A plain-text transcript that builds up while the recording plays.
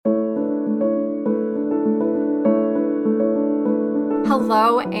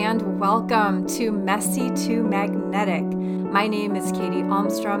Hello and welcome to Messy to Magnetic. My name is Katie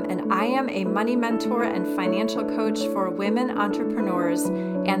Almstrom and I am a money mentor and financial coach for women entrepreneurs.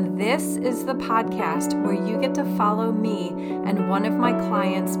 And this is the podcast where you get to follow me and one of my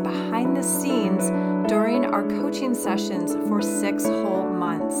clients behind the scenes during our coaching sessions for 6 whole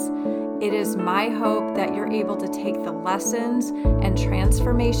months. It is my hope that you're able to take the lessons and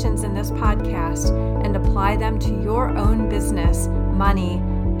transformations in this podcast and apply them to your own business, money,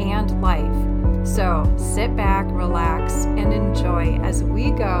 and life. So sit back, relax, and enjoy as we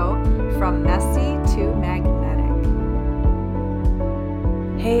go from messy to magnetic.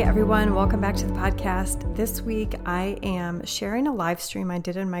 Hey everyone, welcome back to the podcast. This week I am sharing a live stream I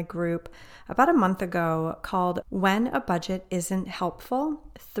did in my group about a month ago called When a Budget Isn't Helpful,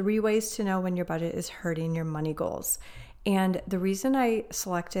 3 Ways to Know When Your Budget is Hurting Your Money Goals. And the reason I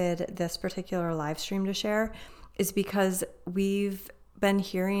selected this particular live stream to share is because we've been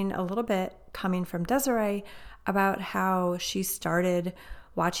hearing a little bit coming from Desiree about how she started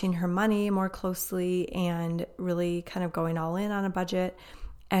watching her money more closely and really kind of going all in on a budget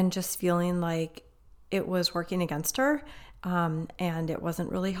and just feeling like it was working against her and it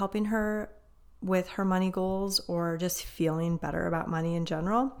wasn't really helping her with her money goals or just feeling better about money in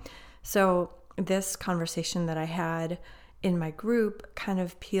general. So this conversation that I had in my group kind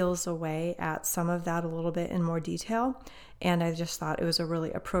of peels away at some of that a little bit in more detail. And I just thought it was a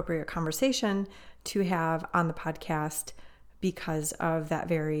really appropriate conversation to have on the podcast because of that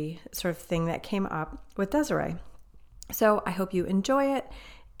very sort of thing that came up with Desiree. So I hope you enjoy it.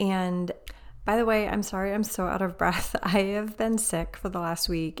 And by the way, I'm sorry I'm so out of breath. I have been sick for the last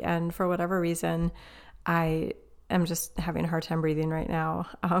week, and for whatever reason, I am just having a hard time breathing right now.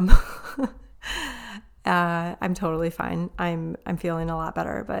 I'm totally fine. I'm feeling a lot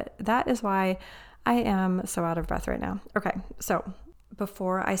better, but that is why I am so out of breath right now. Okay, so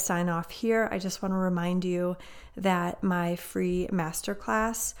before I sign off here, I just want to remind you that my free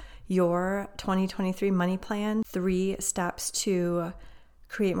masterclass, Your 2023 Money Plan, 3 Steps to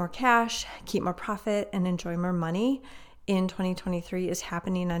Create More Cash, Keep More Profit, and Enjoy More Money in 2023 is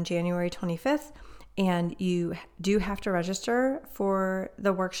happening on January 25th. And you do have to register for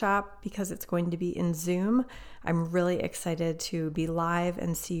the workshop because it's going to be in Zoom. I'm really excited to be live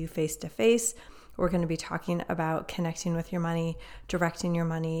and see you face to face. We're going to be talking about connecting with your money, directing your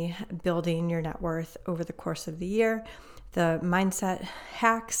money, building your net worth over the course of the year, the mindset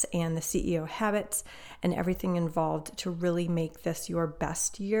hacks and the CEO habits, and everything involved to really make this your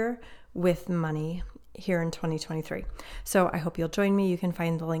best year with money here in 2023. So I hope you'll join me. You can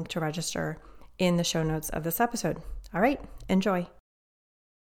find the link to register in the show notes of this episode. All right, enjoy.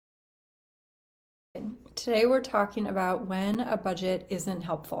 Today we're talking about when a budget isn't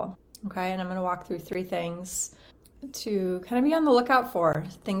helpful. Okay, and I'm going to walk through 3 things to kind of be on the lookout for,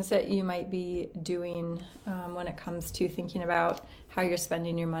 things that you might be doing when it comes to thinking about how you're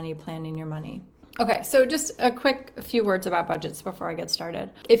spending your money, planning your money. Okay, so just a few words about budgets before I get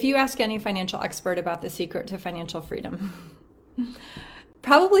started. If you ask any financial expert about the secret to financial freedom,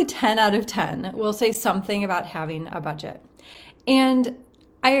 probably 10 out of 10 will say something about having a budget. And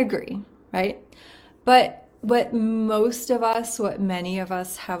I agree, right? But what many of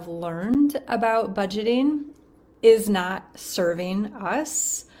us have learned about budgeting is not serving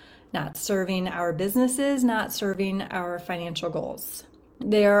us, not serving our businesses, not serving our financial goals.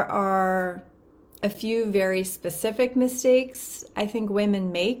 There are a few very specific mistakes I think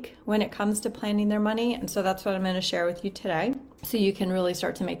women make when it comes to planning their money. And so that's what I'm going to share with you today, so you can really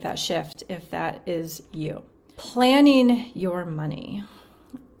start to make that shift if that is you. Planning your money,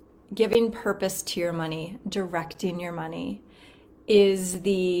 giving purpose to your money, directing your money is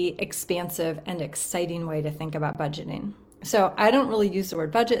the expansive and exciting way to think about budgeting. So I don't really use the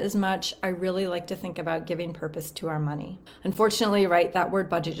word budget as much. I really like to think about giving purpose to our money. Unfortunately, right, that word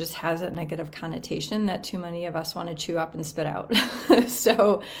budget just has a negative connotation that too many of us want to chew up and spit out.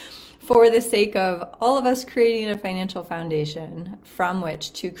 So for the sake of all of us creating a financial foundation from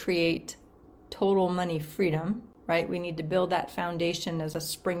which to create total money freedom, right? We need to build that foundation as a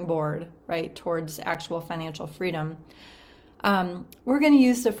springboard, right, towards actual financial freedom. We're going to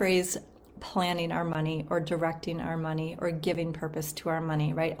use the phrase planning our money or directing our money or giving purpose to our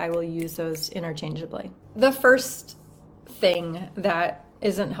money, right? I will use those interchangeably. The first thing that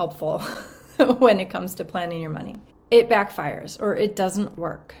isn't helpful when it comes to planning your money, it backfires or it doesn't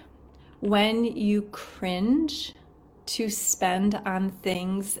work. When you cringe to spend on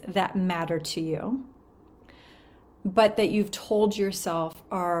things that matter to you, but that you've told yourself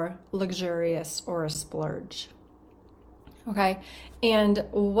are luxurious or a splurge. Okay. And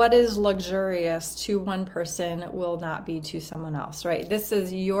what is luxurious to one person will not be to someone else, right? This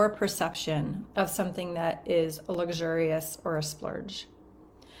is your perception of something that is luxurious or a splurge.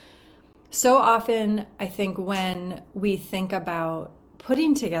 So often, I think when we think about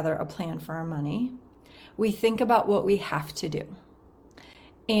putting together a plan for our money, we think about what we have to do.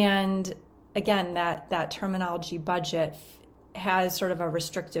 And again, that terminology budget has sort of a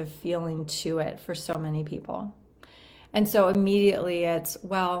restrictive feeling to it for so many people. And so immediately it's,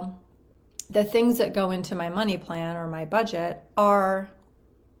 well, the things that go into my money plan or my budget are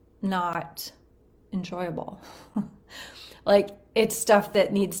not enjoyable. Like, it's stuff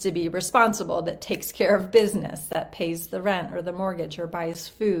that needs to be responsible, that takes care of business, that pays the rent or the mortgage or buys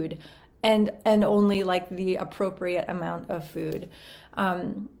food, and only like the appropriate amount of food.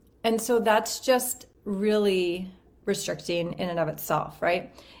 And so that's just really restricting in and of itself,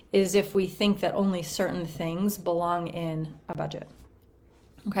 right? Is if we think that only certain things belong in a budget.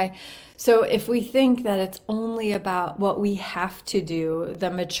 Okay, so if we think that it's only about what we have to do, the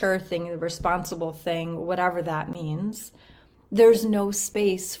mature thing, the responsible thing, whatever that means, there's no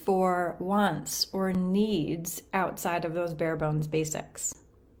space for wants or needs outside of those bare bones basics,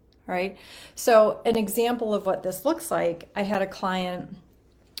 right? So an example of what this looks like, I had a client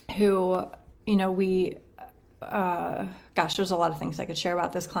who, there's a lot of things I could share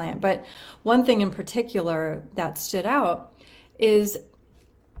about this client, but one thing in particular that stood out is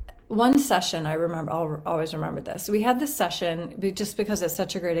one session. I'll always remember this. We had this session just because it's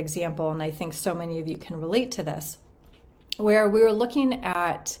such a great example, and I think so many of you can relate to this, where we were looking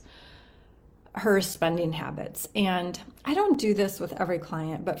at her spending habits. And I don't do this with every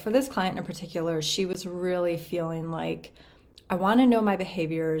client, but for this client in particular, she was really feeling like, I want to know my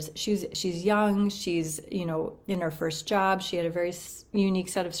behaviors. She's young. She's, in her first job. She had a very unique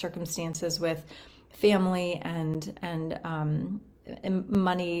set of circumstances with family and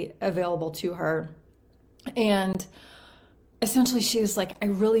money available to her. And essentially she was like, I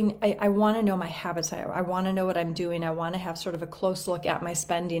want to know my habits. I want to know what I'm doing. I want to have sort of a close look at my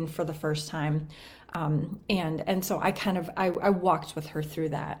spending for the first time. And so I walked with her through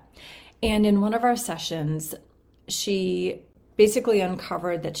that. And in one of our sessions, she basically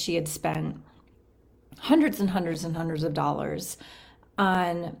uncovered that she had spent hundreds and hundreds and hundreds of dollars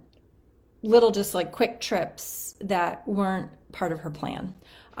on little, just like quick trips that weren't part of her plan.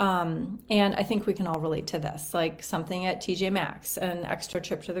 And I think we can all relate to this, like something at TJ Maxx, an extra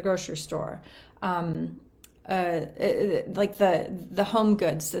trip to the grocery store, like the home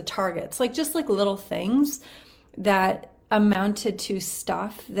goods, the Targets, like just like little things that amounted to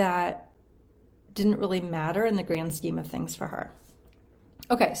stuff that didn't really matter in the grand scheme of things for her.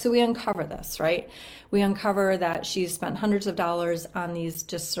 Okay, so we uncover this, right? We uncover that she's spent hundreds of dollars on these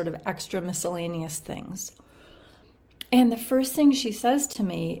just sort of extra miscellaneous things. And the first thing she says to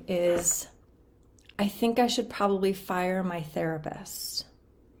me is, I think I should probably fire my therapist.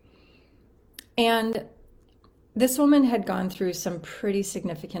 And this woman had gone through some pretty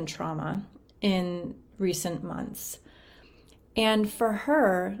significant trauma in recent months. And for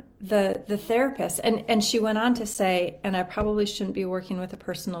her, the therapist, and she went on to say, and I probably shouldn't be working with a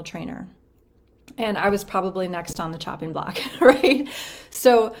personal trainer. And I was probably next on the chopping block, right?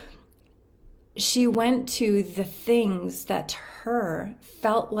 So she went to the things that to her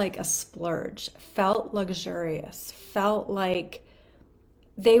felt like a splurge, felt luxurious, felt like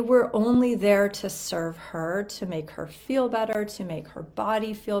they were only there to serve her, to make her feel better, to make her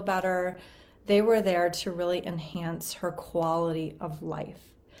body feel better. They were there to really enhance her quality of life.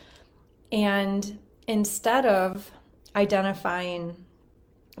 And instead of identifying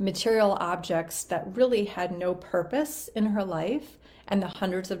material objects that really had no purpose in her life and the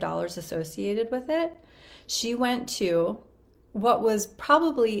hundreds of dollars associated with it, she went to what was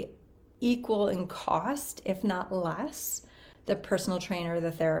probably equal in cost, if not less, the personal trainer,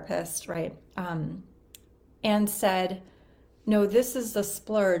 the therapist, right? And said, no, this is the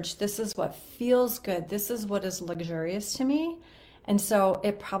splurge. This is what feels good. This is what is luxurious to me. And so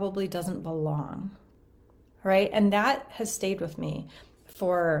it probably doesn't belong, right? And that has stayed with me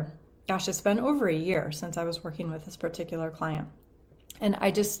for, it's been over a year since I was working with this particular client. And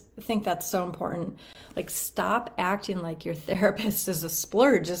I just think that's so important. Like, stop acting like your therapist is a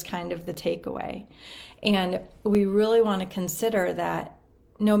splurge is kind of the takeaway. And we really want to consider that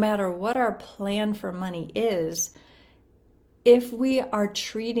no matter what our plan for money is, if we are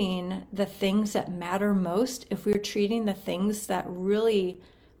treating the things that matter most, if we're treating the things that really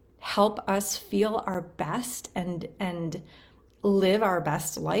help us feel our best and live our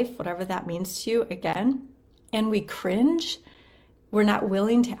best life, whatever that means to you, again, and we cringe, we're not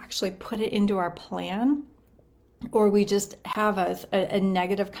willing to actually put it into our plan, or we just have a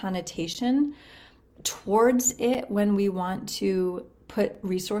negative connotation towards it when we want to put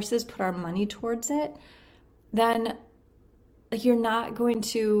our money towards it, then you're not going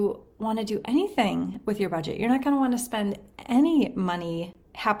to want to do anything with your budget. You're not going to want to spend any money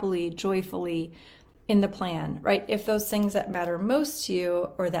happily, joyfully in the plan, right? If those things that matter most to you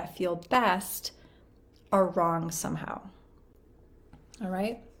or that feel best are wrong somehow. All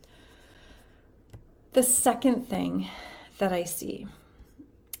right. The second thing that I see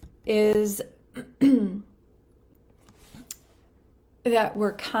is that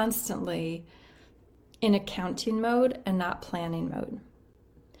we're constantly in accounting mode and not planning mode.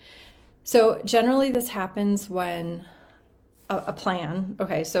 So generally this happens when a plan,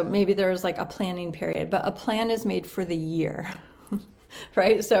 okay, so maybe there's like a planning period, but a plan is made for the year,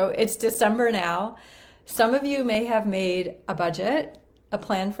 right? So it's December now. Some of you may have made a budget, a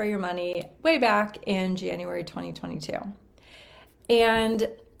plan for your money way back in January 2022. And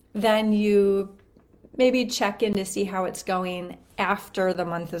then you maybe check in to see how it's going after the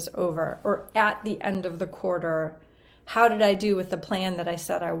month is over or at the end of the quarter. How did I do with the plan that I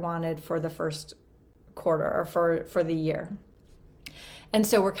said I wanted for the first quarter or for the year? And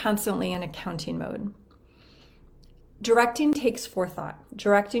so we're constantly in accounting mode. Directing takes forethought.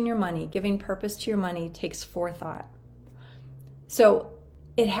 Directing your money, giving purpose to your money takes forethought. So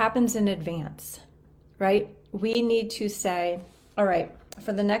it happens in advance, right? We need to say, all right,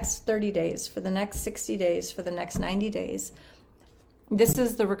 for the next 30 days, for the next 60 days, for the next 90 days, this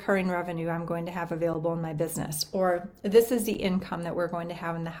is the recurring revenue I'm going to have available in my business, or this is the income that we're going to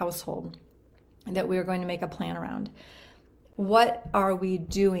have in the household that we're going to make a plan around. What are we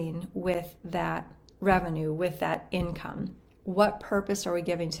doing with that revenue, with that income? What purpose are we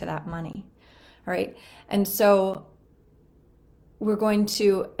giving to that money? All right. And so we're going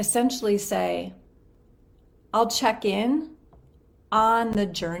to essentially say, I'll check in on the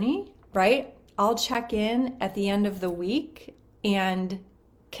journey, right? I'll check in at the end of the week and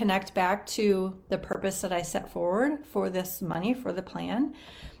connect back to the purpose that I set forward for this money, for the plan.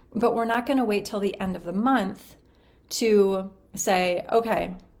 But we're not going to wait till the end of the month to say,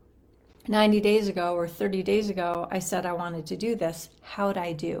 okay, 90 days ago or 30 days ago, I said I wanted to do this. How'd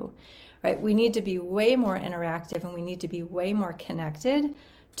I do? Right? We need to be way more interactive and we need to be way more connected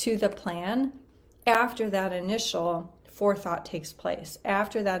to the plan after that initial forethought takes place,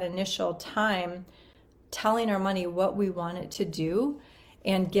 after that initial time telling our money what we want it to do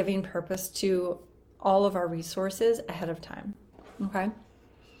and giving purpose to all of our resources ahead of time. Okay?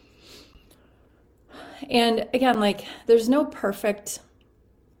 And again, like there's no perfect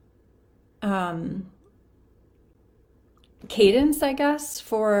cadence, I guess,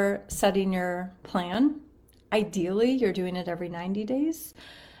 for setting your plan. Ideally, you're doing it every 90 days.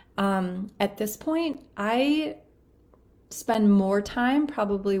 At this point, I spend more time,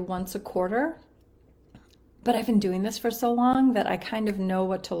 probably once a quarter, but I've been doing this for so long that I kind of know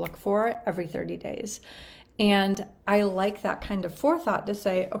what to look for every 30 days. And I like that kind of forethought to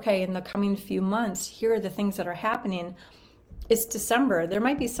say, okay, in the coming few months, here are the things that are happening. It's December. There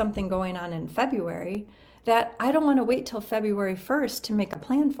might be something going on in February that I don't want to wait till February 1st to make a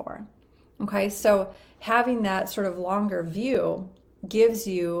plan for. Okay, so having that sort of longer view gives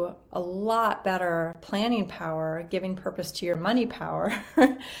you a lot better planning power, giving purpose to your money power,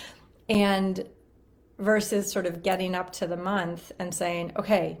 and versus sort of getting up to the month and saying,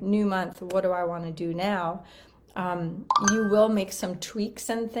 okay, new month, what do I want to do now? You will make some tweaks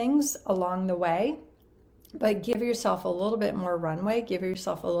and things along the way, but give yourself a little bit more runway, give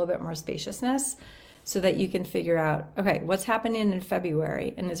yourself a little bit more spaciousness so that you can figure out, okay, what's happening in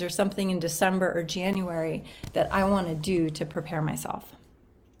February? And is there something in December or January that I want to do to prepare myself?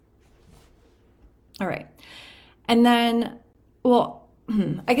 All right. And then, well,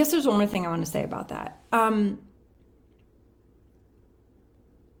 I guess there's one more thing I want to say about that.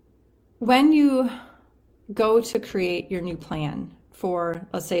 When you go to create your new plan for,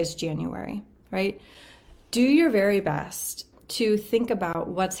 let's say it's January, right? Do your very best to think about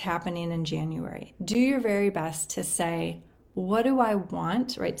what's happening in January. Do your very best to say, what do I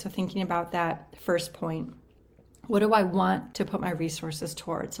want, right? So thinking about that first point, what do I want to put my resources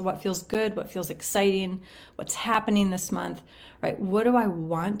towards? So what feels good, what feels exciting, what's happening this month, right? What do I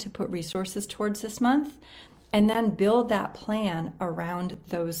want to put resources towards this month? And then build that plan around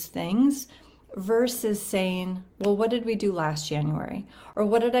those things versus saying, well, what did we do last January? Or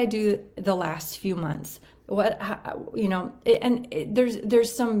what did I do the last few months?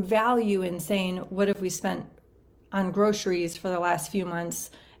 There's some value in saying, what have we spent on groceries for the last few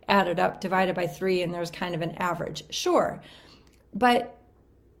months, added up, divided by 3, and there's kind of an average. Sure. But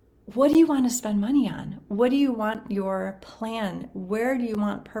what do you want to spend money on? What do you want your plan? Where do you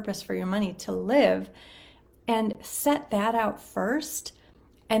want purpose for your money to live? And set that out first,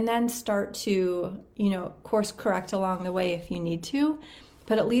 and then start to, course correct along the way if you need to.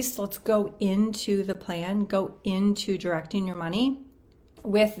 But at least let's go into the plan, go into directing your money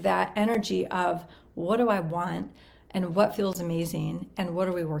with that energy of what do I want and what feels amazing and what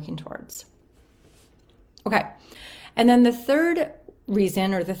are we working towards? Okay. And then the third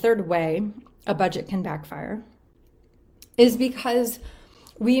reason, or the third way a budget can backfire, is because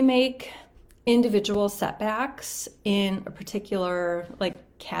we make individual setbacks in a particular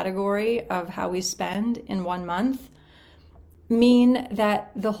category of how we spend in 1 month mean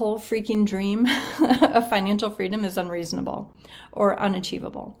that the whole freaking dream of financial freedom is unreasonable or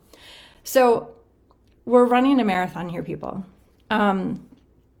unachievable. So we're running a marathon here, people.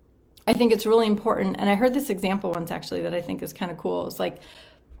 I think it's really important, and I heard this example once actually that I think is kind of cool. It's like,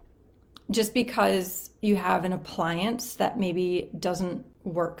 just because you have an appliance that maybe doesn't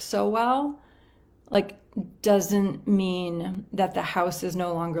work so well, doesn't mean that the house is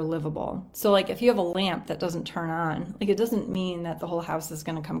no longer livable. So if you have a lamp that doesn't turn on, it doesn't mean that the whole house is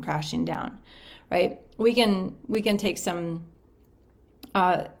going to come crashing down, right? We can take some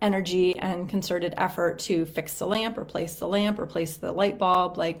energy and concerted effort to fix the lamp, replace the light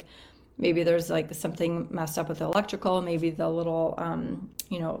bulb. Maybe there's something messed up with the electrical. Maybe the little,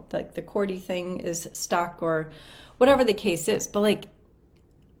 the cordy thing is stuck, or whatever the case is. But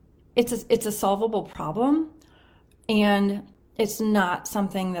it's a solvable problem, and it's not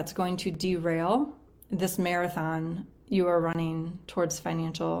something that's going to derail this marathon you are running towards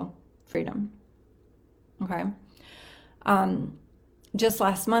financial freedom. Okay. Just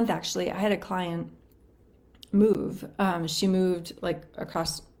last month, actually, I had a client move. She moved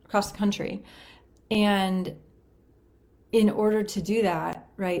across the country, and in order to do that,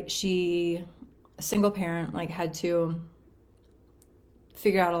 right, she, a single parent, had to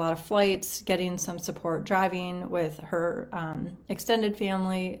figure out a lot of flights, getting some support driving with her extended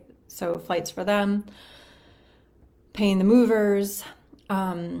family, so flights for them, paying the movers,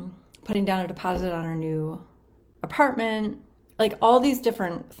 putting down a deposit on her new apartment. All these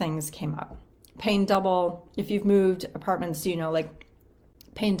different things came up. Paying double, if you've moved apartments,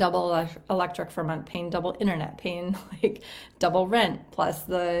 paying double electric for a month, paying double internet, paying double rent plus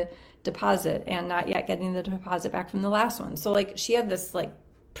the deposit, and not yet getting the deposit back from the last one. So she had this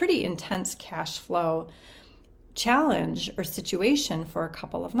pretty intense cash flow challenge or situation for a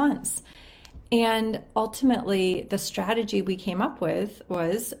couple of months. And ultimately the strategy we came up with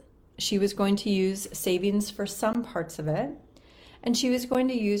was she was going to use savings for some parts of it, and she was going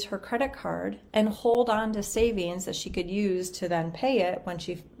to use her credit card and hold on to savings that she could use to then pay it when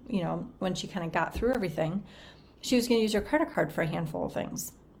she kind of got through everything. She was going to use her credit card for a handful of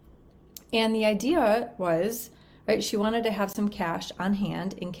things. And the idea was, right, she wanted to have some cash on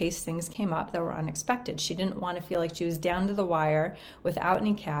hand in case things came up that were unexpected. She didn't want to feel like she was down to the wire without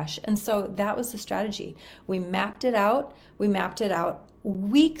any cash. And so that was the strategy. We mapped it out. We mapped it out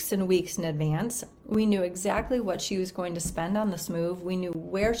weeks and weeks in advance. We knew exactly what she was going to spend on this move. We knew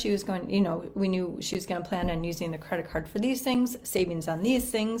where she was going, we knew she was going to plan on using the credit card for these things, savings on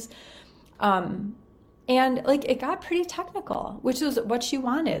these things. And it got pretty technical, which was what she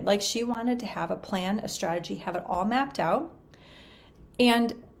wanted. She wanted to have a plan, a strategy, have it all mapped out.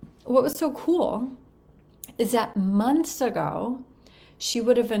 And what was so cool is that months ago, she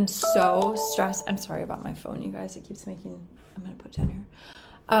would have been so stressed. I'm sorry about my phone, you guys. It keeps making, I'm going to put it down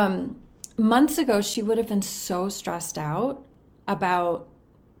here. Months ago, she would have been so stressed out about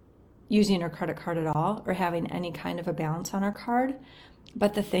using her credit card at all or having any kind of a balance on her card.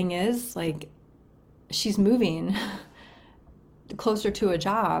 But the thing is, she's moving closer to a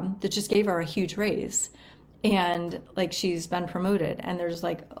job that just gave her a huge raise, and she's been promoted, and there's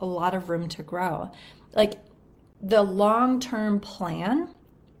a lot of room to grow. The long-term plan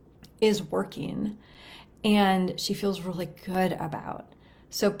is working, and she feels really good about.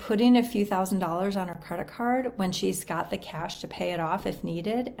 So putting a few $1,000s on her credit card when she's got the cash to pay it off if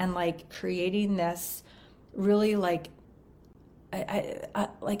needed, and creating this really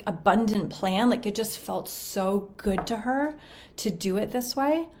abundant plan, it just felt so good to her to do it this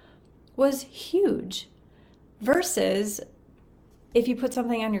way, was huge. Versus if you put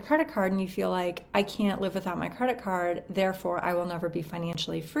something on your credit card and you feel like, I can't live without my credit card, therefore I will never be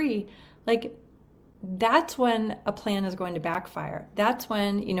financially free, that's when a plan is going to backfire. That's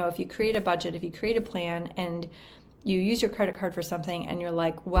when, if you create a budget, if you create a plan and you use your credit card for something and you're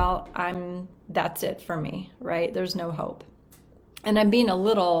like, well, that's it for me, right? There's no hope. And I'm being a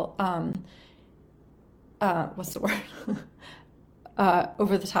little, what's the word?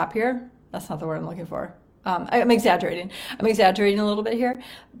 over the top here. That's not the word I'm looking for. I'm exaggerating. I'm exaggerating a little bit here,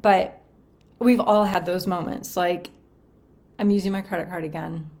 but we've all had those moments. Like, I'm using my credit card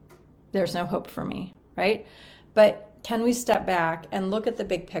again. There's no hope for me, right? But can we step back and look at the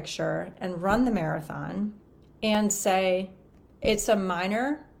big picture and run the marathon and say, it's a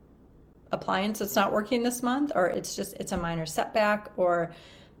minor appliance that's not working this month, or it's a minor setback, or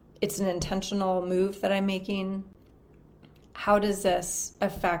it's an intentional move that I'm making. How does this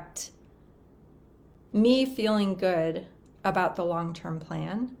affect me feeling good about the long-term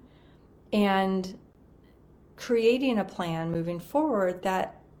plan and creating a plan moving forward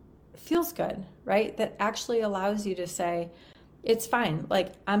that feels good, right? That actually allows you to say, it's fine.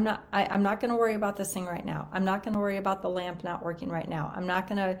 Like, I'm not going to worry about this thing right now. I'm not going to worry about the lamp not working right now. I'm not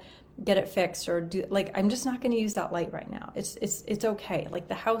going to get it fixed or I'm just not going to use that light right now. It's okay. Like,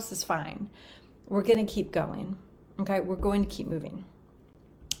 the house is fine. We're going to keep going. Okay. We're going to keep moving.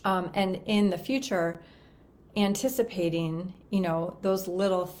 And in the future, anticipating, those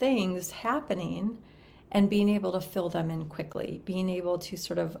little things happening and being able to fill them in quickly, being able to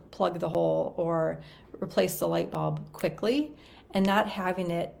sort of plug the hole or replace the light bulb quickly, and not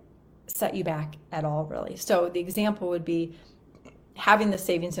having it set you back at all, really. So the example would be having the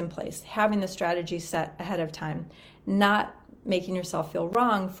savings in place, having the strategy set ahead of time, not making yourself feel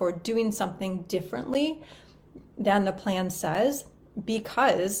wrong for doing something differently than the plan says,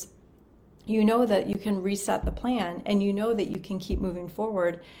 because you know that you can reset the plan, and you know that you can keep moving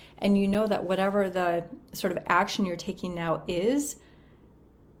forward, and you know that whatever the sort of action you're taking now is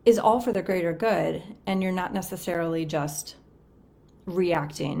all for the greater good, and you're not necessarily just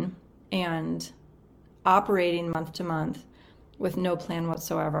reacting and operating month to month with no plan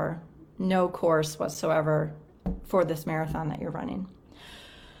whatsoever, no course whatsoever for this marathon that you're running.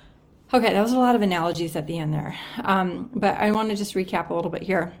 Okay, that was a lot of analogies at the end there, but I want to just recap a little bit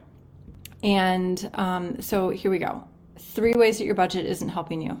here. And so here we go. 3 ways that your budget isn't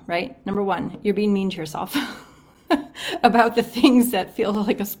helping you, right? Number 1, you're being mean to yourself about the things that feel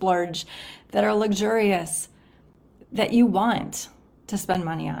like a splurge, that are luxurious, that you want to spend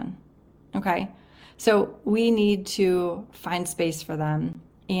money on, okay? So we need to find space for them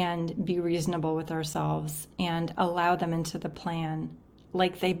and be reasonable with ourselves and allow them into the plan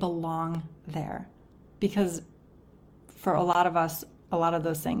like they belong there. Because for a lot of us, a lot of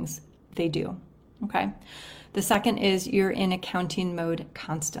those things, they do, okay? The second is you're in accounting mode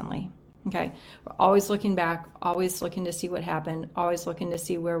constantly, okay? We're always looking back, always looking to see what happened, always looking to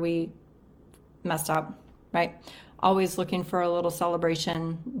see where we messed up, right? Always looking for a little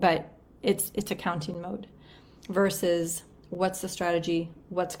celebration, but it's accounting mode versus what's the strategy,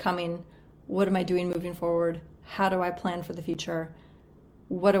 what's coming, what am I doing moving forward, how do I plan for the future,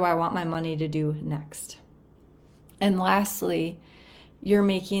 what do I want my money to do next? And lastly, you're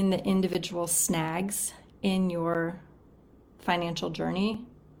making the individual snags in your financial journey,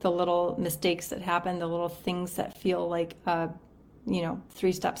 the little mistakes that happen, the little things that feel like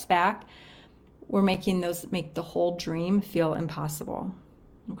 3 steps back. We're making those make the whole dream feel impossible.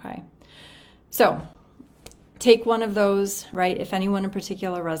 Okay. So take one of those, right? If anyone in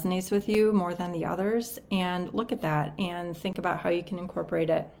particular resonates with you more than the others, and look at that and think about how you can incorporate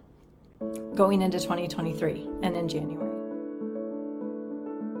it going into 2023 and in January.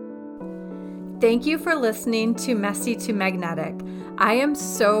 Thank you for listening to Messy to Magnetic. I am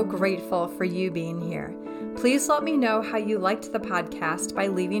so grateful for you being here. Please let me know how you liked the podcast by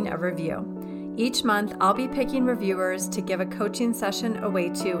leaving a review. Each month, I'll be picking reviewers to give a coaching session away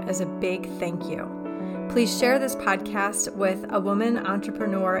to as a big thank you. Please share this podcast with a woman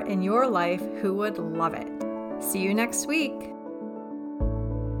entrepreneur in your life who would love it. See you next week.